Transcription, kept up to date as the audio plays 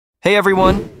Hey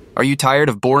everyone! Are you tired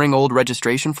of boring old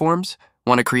registration forms?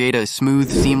 Want to create a smooth,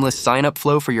 seamless sign-up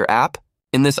flow for your app?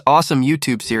 In this awesome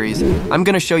YouTube series, I'm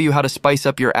going to show you how to spice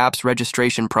up your app's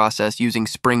registration process using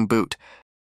Spring Boot.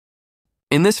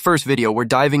 In this first video, we're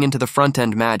diving into the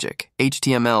front-end magic,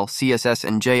 HTML, CSS,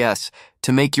 and JS,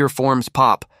 to make your forms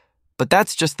pop. But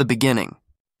that's just the beginning.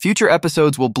 Future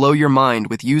episodes will blow your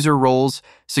mind with user roles,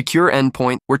 secure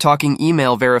endpoint, we're talking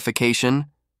email verification,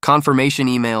 confirmation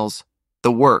emails,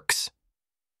 the works.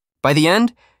 By the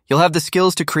end, you'll have the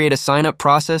skills to create a sign-up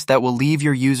process that will leave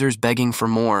your users begging for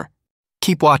more.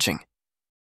 Keep watching.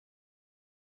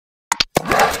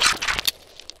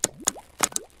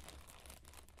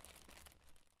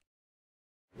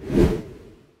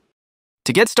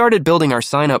 To get started building our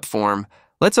sign-up form,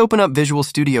 let's open up Visual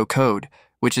Studio Code,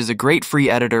 which is a great free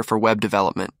editor for web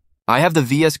development. I have the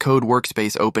VS Code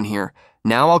workspace open here.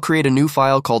 Now I'll create a new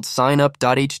file called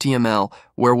signup.html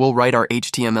where we'll write our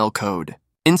HTML code.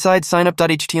 Inside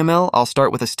signup.html, I'll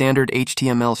start with a standard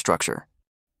HTML structure.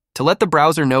 To let the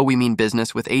browser know we mean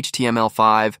business with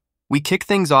HTML5, we kick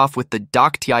things off with the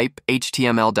doctype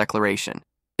HTML declaration.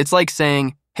 It's like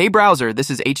saying, hey browser, this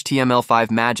is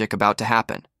HTML5 magic about to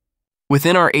happen.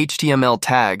 Within our HTML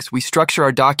tags, we structure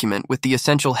our document with the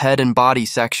essential head and body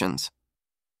sections.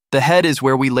 The head is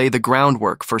where we lay the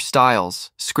groundwork for styles,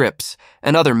 scripts,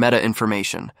 and other meta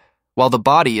information, while the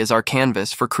body is our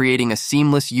canvas for creating a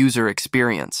seamless user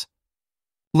experience.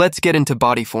 Let's get into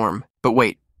body form, but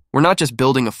wait, we're not just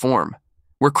building a form,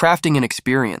 we're crafting an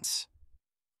experience.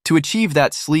 To achieve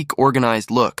that sleek,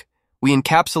 organized look, we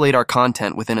encapsulate our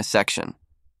content within a section.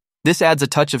 This adds a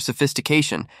touch of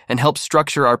sophistication and helps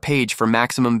structure our page for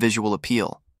maximum visual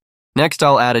appeal. Next,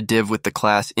 I'll add a div with the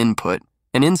class input,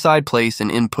 and inside place an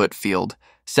input field,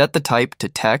 set the type to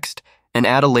text, and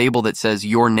add a label that says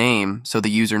your name so the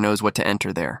user knows what to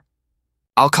enter there.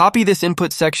 I'll copy this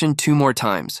input section 2 more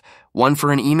times, one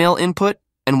for an email input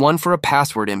and one for a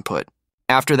password input.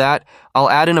 After that, I'll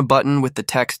add in a button with the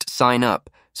text sign up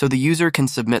so the user can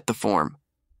submit the form.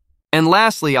 And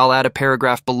lastly, I'll add a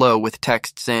paragraph below with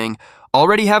text saying,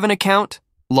 already have an account?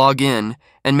 Log in,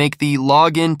 and make the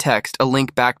login text a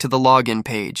link back to the login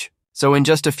page. So in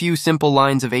just a few simple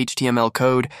lines of HTML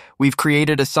code, we've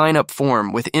created a sign-up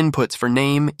form with inputs for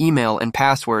name, email, and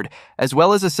password, as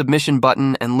well as a submission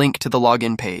button and link to the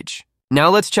login page. Now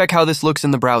let's check how this looks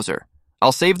in the browser.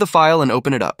 I'll save the file and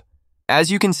open it up.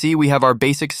 As you can see, we have our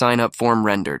basic sign-up form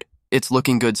rendered. It's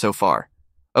looking good so far.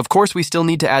 Of course, we still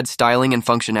need to add styling and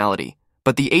functionality,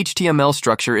 but the HTML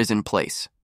structure is in place.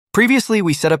 Previously,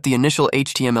 we set up the initial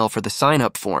HTML for the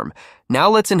sign-up form. Now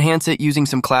let's enhance it using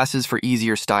some classes for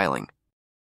easier styling.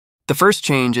 The first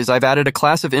change is I've added a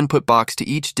class of input box to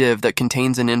each div that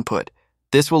contains an input.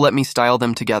 This will let me style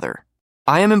them together.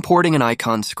 I am importing an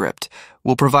icon script.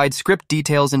 We'll provide script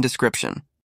details and description.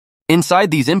 Inside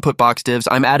these input box divs,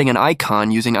 I'm adding an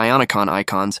icon using Ionicon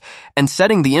icons and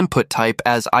setting the input type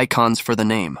as icons for the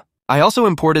name. I also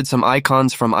imported some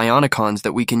icons from Ionicons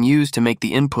that we can use to make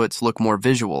the inputs look more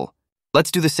visual.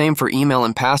 Let's do the same for email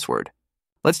and password.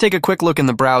 Let's take a quick look in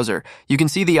the browser. You can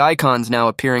see the icons now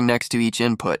appearing next to each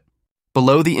input.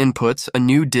 Below the inputs, a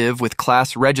new div with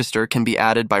class register can be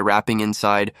added by wrapping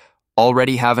inside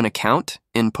already have an account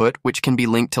input, which can be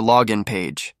linked to login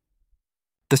page.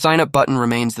 The sign-up button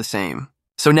remains the same.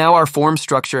 So now our form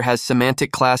structure has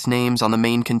semantic class names on the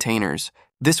main containers.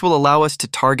 This will allow us to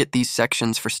target these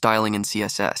sections for styling in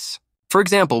CSS. For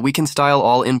example, we can style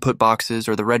all input boxes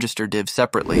or the register div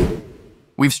separately.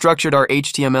 We've structured our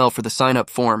HTML for the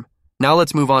sign-up form. Now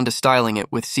let's move on to styling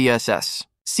it with CSS.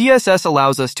 CSS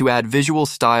allows us to add visual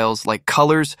styles like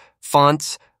colors,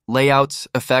 fonts, layouts,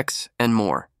 effects, and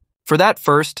more. For that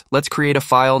first, let's create a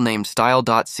file named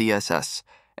style.css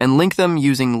and link them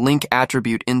using link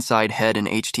attribute inside head in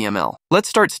HTML. Let's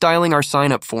start styling our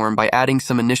sign-up form by adding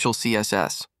some initial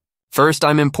CSS. First,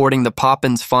 I'm importing the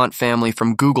Poppins font family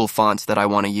from Google Fonts that I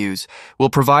want to use. We'll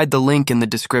provide the link in the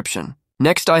description.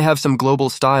 Next, I have some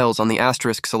global styles on the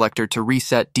asterisk selector to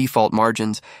reset default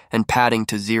margins and padding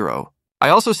to 0. I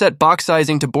also set box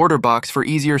sizing to border box for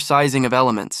easier sizing of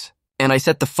elements. And I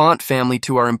set the font family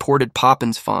to our imported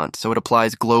Poppins font so it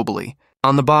applies globally.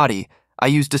 On the body, I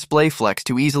use display flex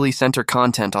to easily center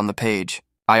content on the page.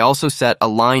 I also set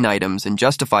align items and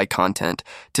justify content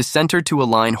to center to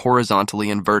align horizontally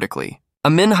and vertically.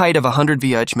 A min height of 100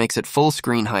 VH makes it full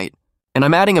screen height. And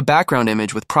I'm adding a background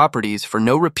image with properties for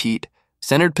no repeat,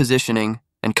 centered positioning,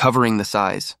 and covering the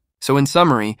size. So in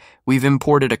summary, we've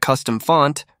imported a custom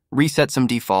font, reset some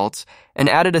defaults, and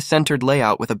added a centered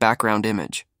layout with a background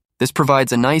image. This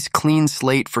provides a nice clean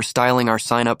slate for styling our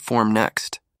sign-up form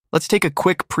next. Let's take a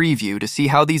quick preview to see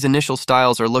how these initial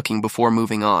styles are looking before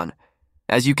moving on.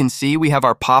 As you can see, we have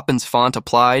our Poppins font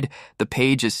applied, the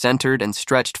page is centered and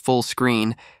stretched full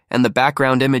screen, and the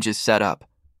background image is set up.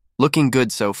 Looking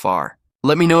good so far.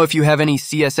 Let me know if you have any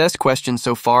CSS questions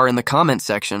so far in the comment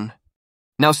section.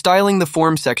 Now styling the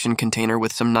form section container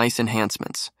with some nice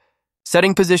enhancements.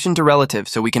 Setting position to relative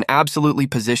so we can absolutely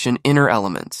position inner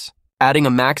elements. Adding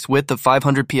a max width of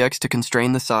 500 px to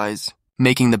constrain the size.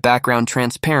 Making the background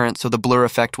transparent so the blur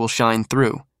effect will shine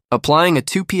through. Applying a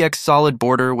 2px solid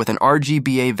border with an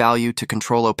RGBA value to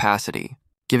control opacity.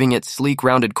 Giving it sleek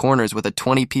rounded corners with a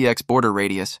 20px border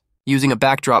radius. Using a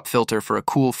backdrop filter for a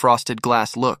cool frosted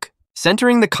glass look.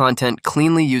 Centering the content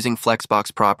cleanly using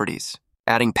flexbox properties.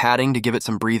 Adding padding to give it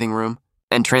some breathing room.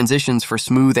 And transitions for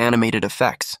smooth animated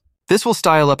effects. This will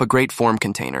style up a great form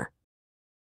container.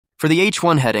 For the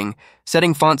H1 heading,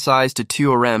 setting font size to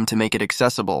 2 rem to make it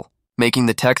accessible. Making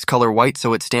the text color white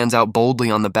so it stands out boldly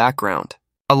on the background.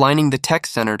 Aligning the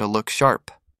text center to look sharp.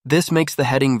 This makes the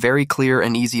heading very clear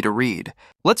and easy to read.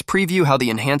 Let's preview how the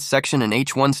enhanced section and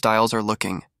H1 styles are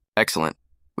looking. Excellent.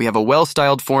 We have a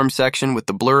well-styled form section with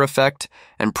the blur effect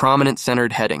and prominent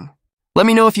centered heading. Let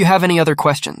me know if you have any other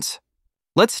questions.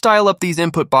 Let's style up these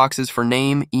input boxes for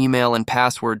name, email, and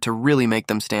password to really make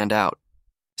them stand out.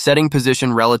 Setting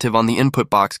position relative on the input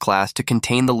box class to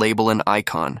contain the label and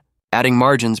icon. Adding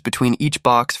margins between each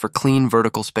box for clean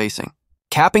vertical spacing.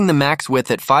 Capping the max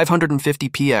width at 550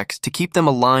 px to keep them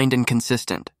aligned and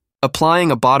consistent.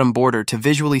 Applying a bottom border to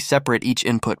visually separate each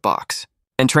input box.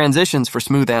 And transitions for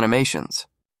smooth animations.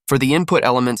 For the input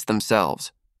elements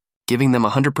themselves, giving them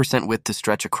 100% width to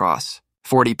stretch across.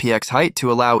 40 px height to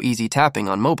allow easy tapping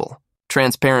on mobile.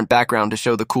 Transparent background to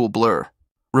show the cool blur.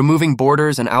 Removing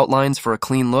borders and outlines for a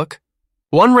clean look.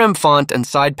 1 rem font and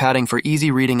side padding for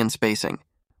easy reading and spacing.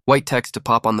 White text to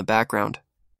pop on the background.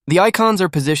 The icons are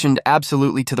positioned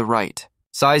absolutely to the right,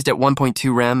 sized at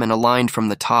 1.2 rem and aligned from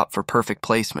the top for perfect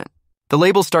placement. The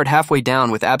labels start halfway down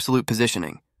with absolute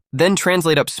positioning, then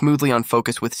translate up smoothly on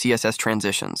focus with CSS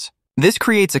transitions. This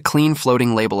creates a clean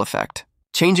floating label effect,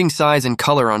 changing size and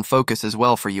color on focus as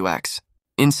well for UX.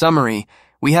 In summary,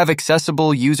 we have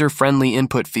accessible, user-friendly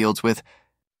input fields with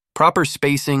proper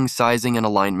spacing, sizing, and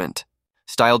alignment,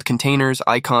 styled containers,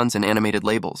 icons, and animated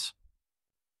labels.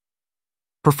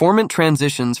 Performant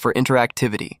transitions for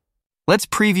interactivity. Let's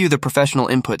preview the professional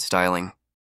input styling.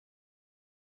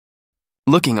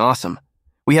 Looking awesome.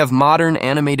 We have modern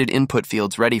animated input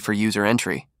fields ready for user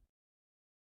entry.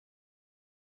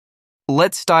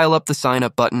 Let's style up the sign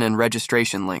up button and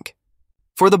registration link.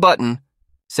 For the button,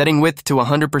 setting width to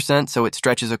 100% so it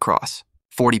stretches across,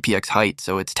 40 px height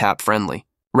so it's tap friendly,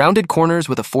 rounded corners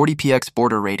with a 40 px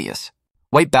border radius,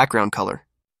 white background color,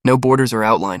 no borders or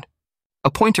outline, a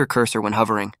pointer cursor when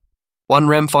hovering, 1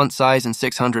 rem font size and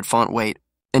 600 font weight,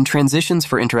 and transitions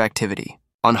for interactivity.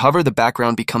 On hover, the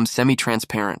background becomes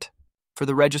semi-transparent. For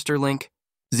the register link,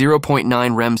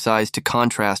 0.9 rem size to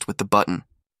contrast with the button,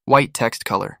 white text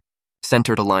color,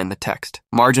 center to line the text,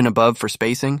 margin above for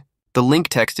spacing. The link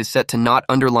text is set to not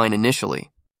underline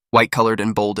initially, white colored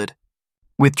and bolded.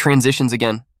 With transitions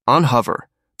again, on hover,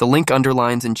 the link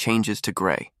underlines and changes to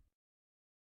gray.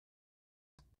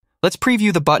 Let's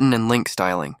preview the button and link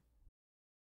styling.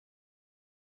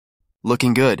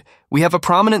 Looking good. We have a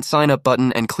prominent sign up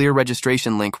button and clear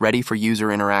registration link ready for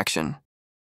user interaction.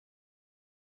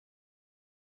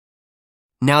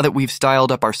 Now that we've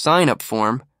styled up our sign up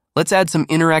form, let's add some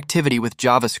interactivity with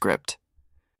JavaScript.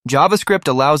 JavaScript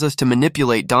allows us to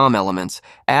manipulate DOM elements,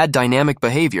 add dynamic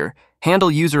behavior, handle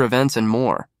user events, and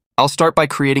more. I'll start by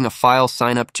creating a file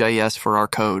signup.js for our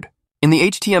code. In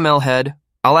the HTML head,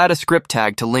 I'll add a script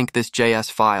tag to link this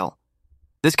JS file.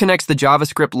 This connects the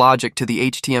JavaScript logic to the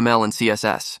HTML and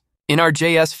CSS. In our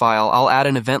JS file, I'll add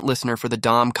an event listener for the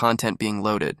DOM content being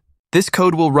loaded. This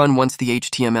code will run once the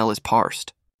HTML is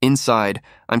parsed. Inside,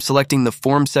 I'm selecting the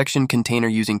form section container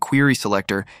using query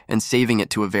selector and saving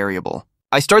it to a variable.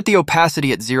 I start the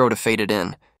opacity at 0 to fade it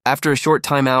in. After a short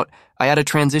timeout, I add a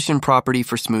transition property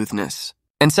for smoothness,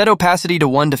 and set opacity to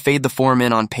 1 to fade the form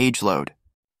in on page load.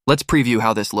 Let's preview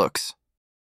how this looks.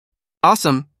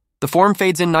 Awesome! The form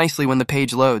fades in nicely when the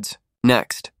page loads.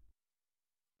 Next.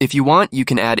 If you want, you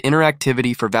can add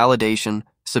interactivity for validation,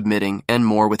 submitting, and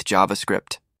more with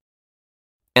JavaScript.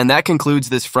 And that concludes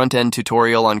this front-end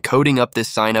tutorial on coding up this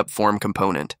sign-up form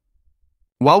component.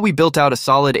 While we built out a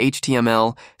solid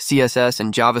HTML, CSS,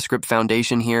 and JavaScript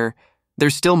foundation here,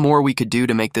 there's still more we could do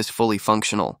to make this fully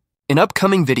functional. In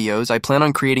upcoming videos, I plan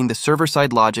on creating the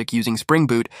server-side logic using Spring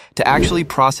Boot to actually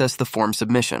process the form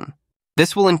submission.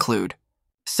 This will include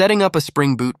setting up a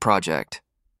Spring Boot project,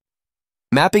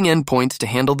 mapping endpoints to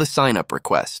handle the sign-up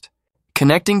request,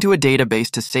 connecting to a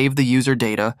database to save the user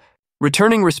data,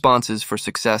 returning responses for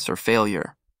success or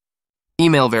failure.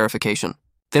 Email verification.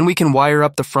 Then we can wire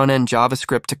up the front-end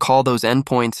JavaScript to call those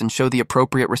endpoints and show the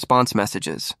appropriate response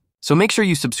messages. So make sure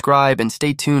you subscribe and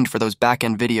stay tuned for those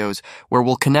back-end videos where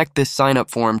we'll connect this sign-up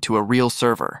form to a real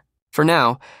server. For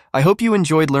now, I hope you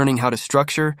enjoyed learning how to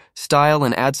structure, style,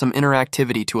 and add some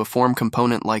interactivity to a form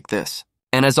component like this.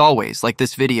 And as always, like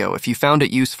this video, if you found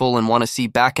it useful and want to see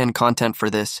back-end content for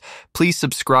this, please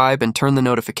subscribe and turn the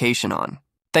notification on.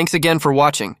 Thanks again for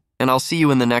watching, and I'll see you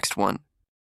in the next one.